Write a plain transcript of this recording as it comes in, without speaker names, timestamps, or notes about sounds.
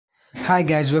Hi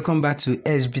guys, welcome back to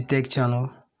SB Tech channel.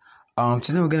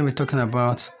 Today we're going to be talking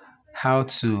about how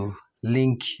to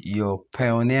link your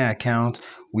Payoneer account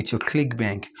with your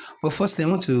Clickbank. But firstly, I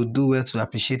want to do well to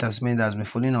appreciate as many that has been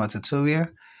following our tutorial,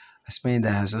 as many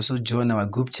that has also joined our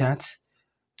group chat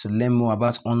to learn more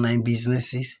about online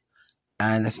businesses,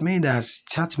 and as many that has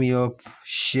chat me up,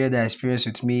 share their experience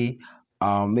with me,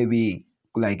 maybe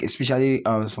like especially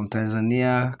from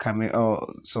Tanzania, Cameroon,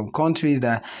 or some countries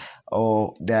that,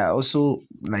 or they are also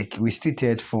like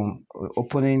restricted from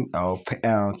opening our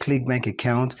Clickbank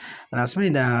account, and as many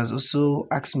that has also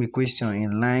asked me question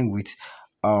in line with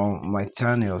my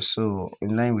channel, so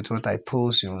in line with what I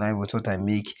post, in line with what I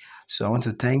make. So I want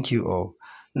to thank you all.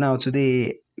 Now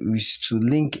today is to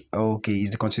link, okay,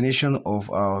 is the continuation of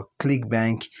our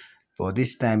Clickbank, but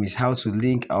this time is how to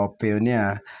link our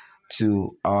Payoneer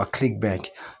to our Clickbank.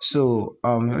 So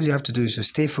all you have to do is to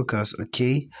stay focused,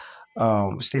 okay?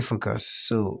 Stay focused.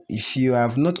 So if you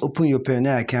have not opened your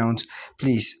Payoneer account,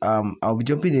 please I'll be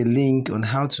dropping a link on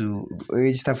how to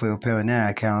register for your Payoneer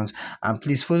account, and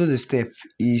please follow the step.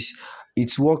 Is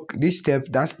it's work this step,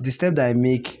 that's the step that I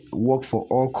make, work for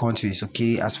all countries,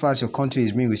 okay? As far as your country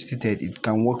is being restricted, it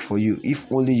can work for you if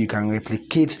only you can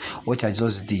replicate what I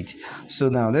just did. So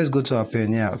now let's go to our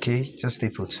Payoneer, okay? Just stay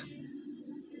put.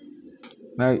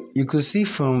 Now you could see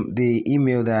from the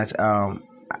email that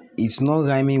it's not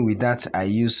rhyming with that I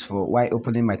use for why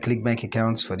opening my Clickbank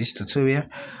accounts for this tutorial.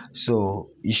 So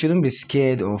you shouldn't be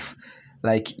scared of,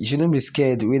 like, you shouldn't be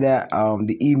scared whether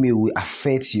the email will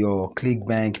affect your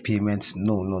Clickbank payments.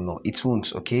 No, it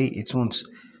won't, okay? It won't,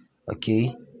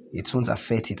 okay? It won't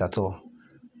affect it at all.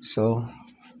 So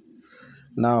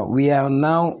now we are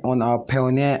now on our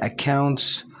Payoneer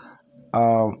account.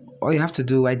 All you have to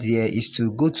do right here is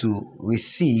to go to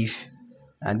receive,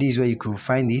 and this is where you can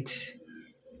find it.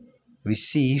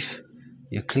 Receive,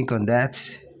 you click on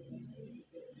that,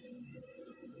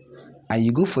 and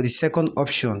you go for the second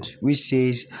option which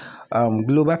says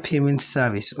global payment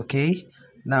service. Okay,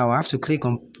 now I have to click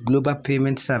on global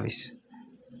payment service.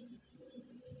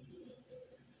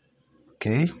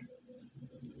 Okay,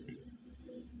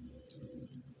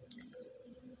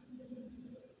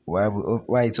 while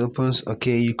it opens,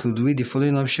 okay, you could read the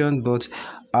following option, but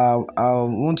I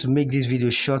want to make this video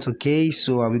short, okay?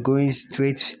 So I'll be going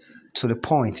straight to the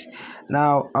point.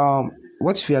 Now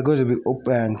what we are going to be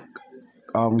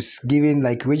giving,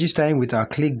 like, registering with our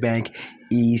Clickbank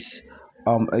is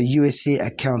a USA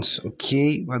account.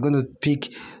 Okay, we're going to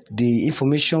pick the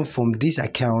information from this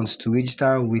account to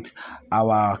register with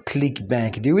our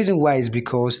Clickbank. The reason why is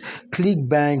because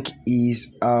Clickbank is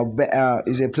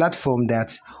a platform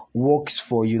that works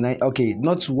for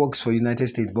not works for United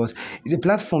States, but it's a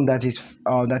platform that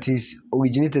is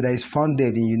originated, that is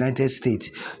founded in United States.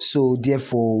 So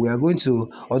therefore we are going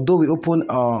to, although we open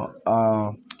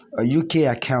a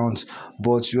UK account,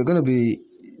 but we're going to be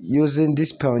using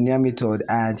this Payoneer method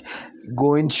and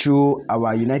going through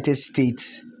our United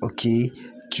States, okay,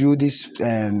 through this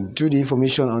through the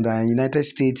information on the United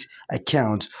States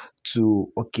account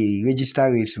to, okay,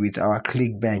 register it with our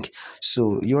Clickbank.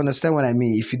 So you understand what I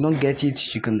mean? If you don't get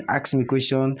it, you can ask me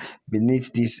question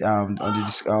beneath this on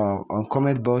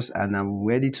comment box, and I'm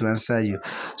ready to answer you.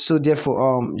 So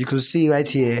therefore you can see right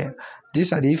here,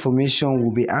 these are the information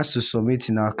we'll be asked to submit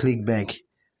in our Clickbank.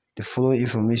 The following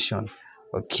information,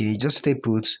 okay, just stay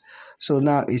put. So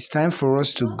now it's time for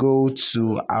us to go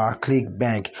to our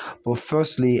Clickbank. But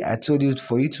firstly, I told you,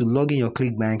 for you to log in your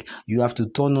Clickbank, you have to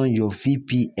turn on your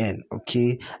VPN.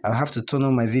 Okay, I'll have to turn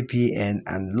on my VPN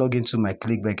and log into my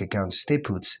Clickbank account. Stay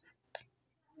put.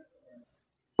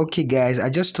 Okay guys,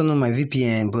 I just turned on my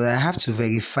VPN, but I have to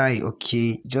verify,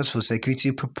 okay, just for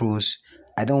security purpose.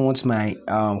 I don't want my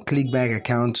Clickbank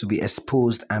account to be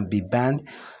exposed and be banned.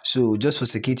 So just for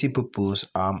security purpose,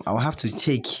 I'll have to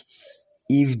check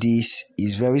if this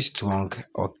is very strong.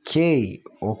 Okay.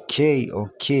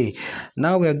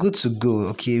 Now we are good to go.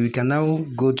 Okay, we can now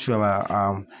go through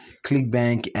our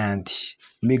Clickbank and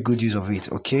make good use of it.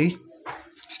 Okay,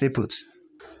 stay put.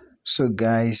 So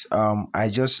guys, I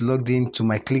just logged into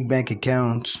my Clickbank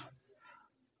account.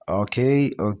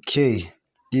 Okay,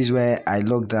 this is where I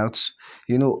logged out.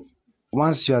 You know,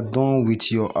 once you are done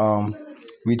with your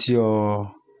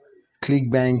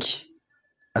Clickbank,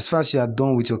 as far as you are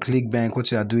done with your Clickbank, what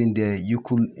you are doing there, you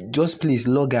could just please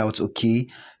log out. Okay,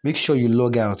 make sure you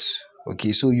log out.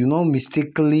 Okay, so you not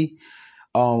mistakenly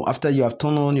after you have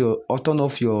turned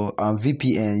off your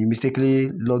VPN, you mistakenly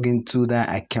log into that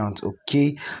account.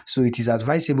 Okay, so it is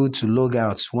advisable to log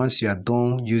out once you are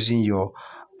done using your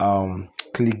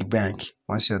Clickbank.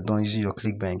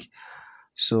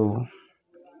 So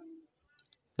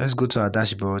let's go to our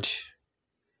dashboard.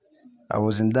 I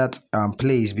was in that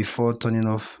place before turning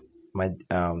off my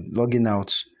logging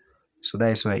out, so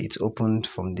that is why it's opened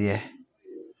from there.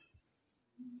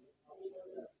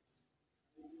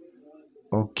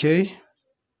 Okay,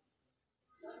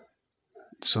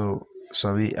 so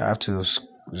sorry, I have to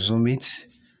zoom it.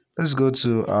 Let's go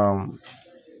to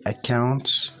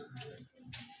accounts.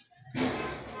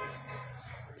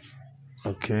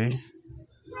 Okay,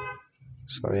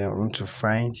 sorry, I want to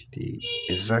find the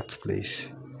exact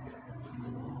place.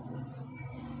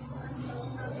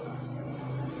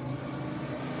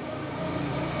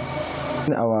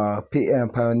 Our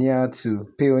Payoneer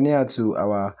to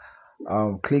our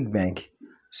Clickbank.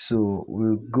 So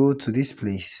we'll go to this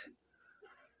place.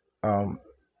 You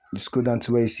scroll down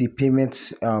to where you see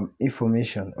payment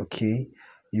information. Okay,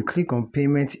 you click on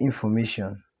payment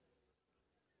information.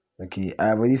 Okay,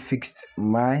 I already fixed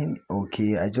mine.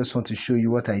 Okay, I just want to show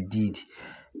you what I did.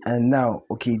 And now,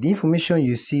 okay, the information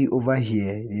you see over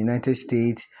here, the United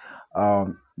States,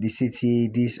 the city,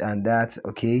 this and that.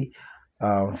 Okay,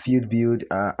 field build,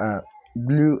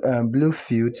 blue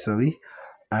field, sorry,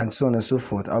 and so on and so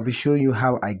forth. I'll be showing you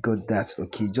how I got that.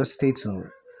 Okay, just stay tuned.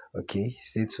 Okay,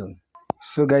 stay tuned.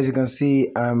 So guys, you can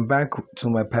see I'm back to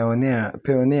my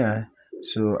Payoneer.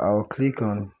 So I'll click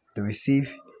on the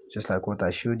receive, just like what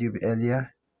I showed you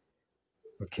earlier.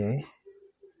 Okay,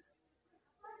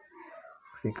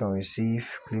 click on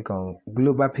receive, click on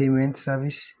global payment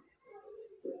service.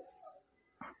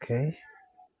 Okay,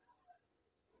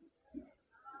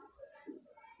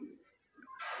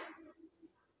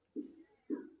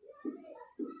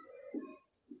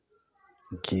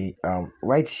 okay,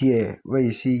 right here where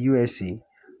you see USA.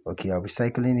 Okay, I'll be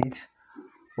cycling it.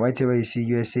 Right here where you see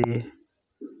USA,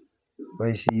 where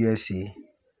you see USA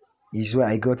is where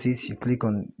I got it. You click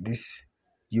on this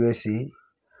USA.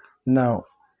 Now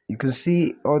you can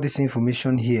see all this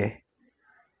information here.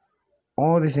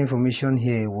 All this information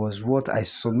here was what I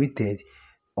submitted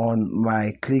on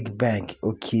my Clickbank.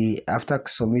 Okay, after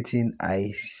submitting,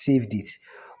 I saved it.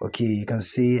 Okay, you can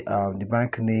see the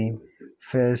bank name,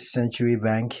 First Century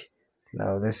Bank.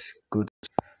 Now let's go.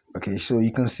 Okay, so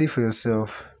you can see for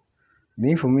yourself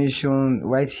the information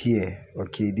right here.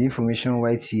 Okay, the information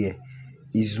right here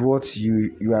is what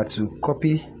you are to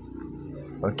copy.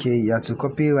 Okay, you have to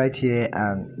copy right here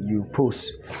and you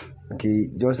post. Okay,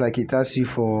 just like it asks you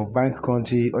for bank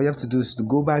country, all you have to do is to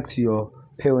go back to your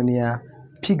Payoneer,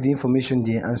 pick the information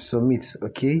there and submit.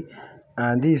 Okay,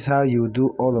 and this is how you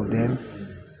do all of them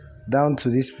down to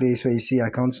this place where you see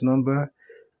account number,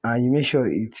 and you make sure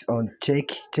it's on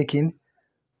checking.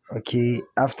 Okay,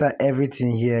 after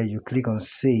everything here you click on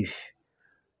save.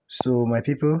 So my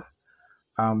people,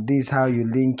 this is how you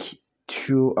link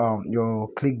through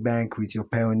your Clickbank with your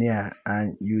Payoneer,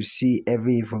 and you see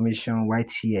every information right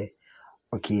here.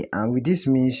 Okay, and with this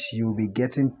means you'll be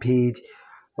getting paid.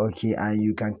 Okay, and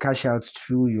you can cash out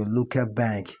through your local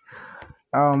bank.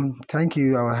 Thank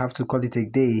you. I will have to call it a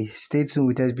day. Stay tuned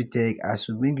with SB Tech as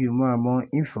we bring you more and more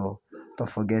info. Don't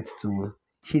forget to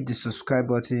hit the subscribe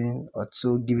button,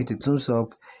 also give it a thumbs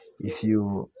up if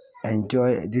you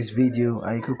enjoy this video,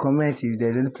 and you can comment if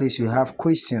there's any place you have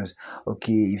questions.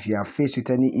 Okay, if you are faced with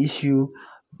any issue,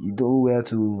 you know where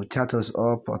to chat us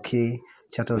up. Okay,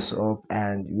 chat us up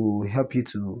and we will help you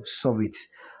to solve it.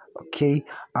 Okay,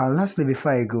 and lastly,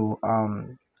 before I go,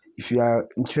 if you are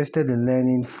interested in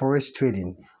learning forex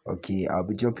trading, okay, I'll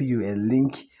be dropping you a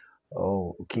link,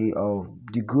 okay, of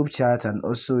the group chat and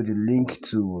also the link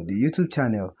to the YouTube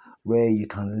channel where you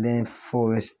can learn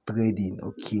forex trading.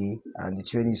 Okay, and the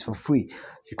training is for free.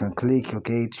 You can click,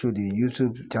 okay, through the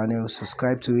YouTube channel,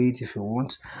 subscribe to it if you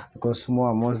want, because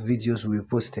more and more videos will be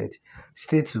posted.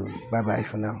 Stay tuned. Bye bye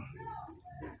for now.